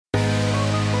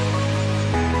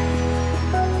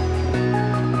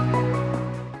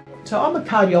So I'm a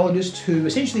cardiologist who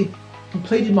essentially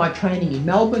completed my training in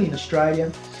Melbourne in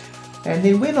Australia, and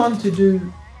then went on to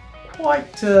do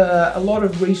quite a lot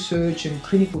of research and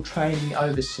clinical training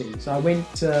overseas. I went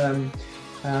to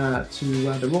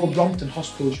the Royal Brompton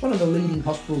Hospital, which is one of the leading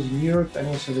hospitals in Europe and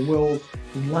also the world,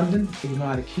 in London, the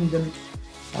United Kingdom.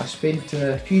 I spent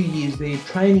a few years there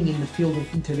training in the field of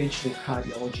interventional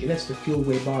cardiology. That's the field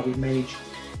whereby we manage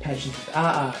patients with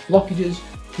blockages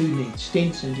who need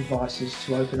stents and devices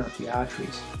to open up the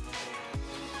arteries.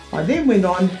 I then went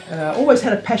on, always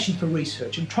had a passion for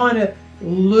research and trying to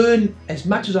learn as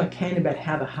much as I can about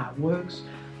how the heart works.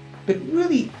 But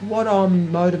really what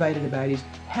I'm motivated about is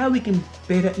how we can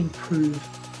better improve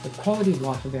the quality of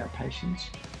life of our patients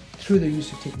through the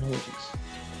use of technologies.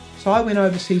 So I went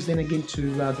overseas then again to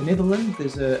the Netherlands.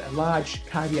 There's a large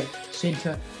cardiac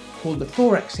centre called the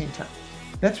Thorax Centre.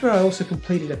 That's where I also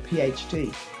completed a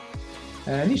PhD.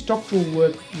 And this doctoral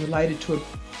work related to a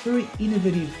very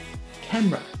innovative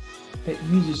camera that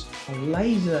uses a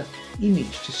laser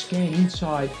image to scan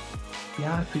inside the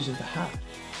arteries of the heart.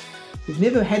 We've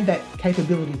never had that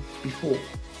capability before.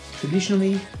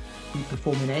 Traditionally, we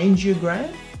perform an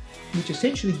angiogram, which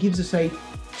essentially gives us a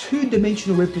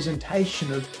two-dimensional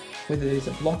representation of whether there's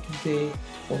a blockage there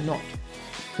or not.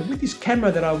 But with this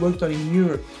camera that I worked on in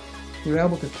Europe, we were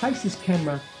able to place this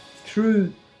camera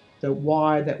through the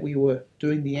wire that we were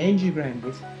doing the angiogram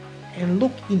with and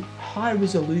look in high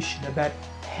resolution about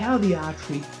how the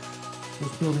artery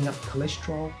was building up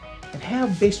cholesterol and how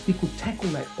best we could tackle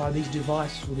that by these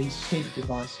devices or these stent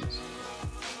devices.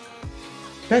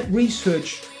 That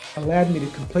research allowed me to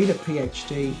complete a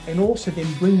PhD and also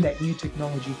then bring that new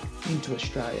technology into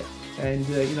Australia. And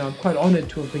I'm quite honoured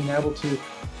to have been able to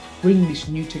bring this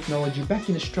new technology back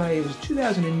in Australia. It was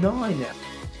 2009 now,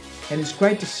 and it's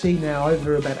great to see now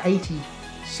over about 80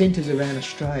 centres around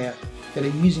Australia that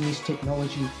are using this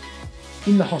technology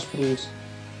in the hospitals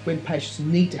when patients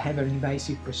need to have an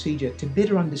invasive procedure to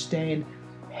better understand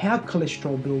how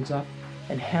cholesterol builds up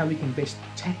and how we can best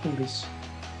tackle this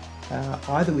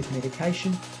either with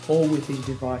medication or with these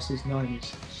devices known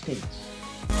as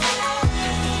stents.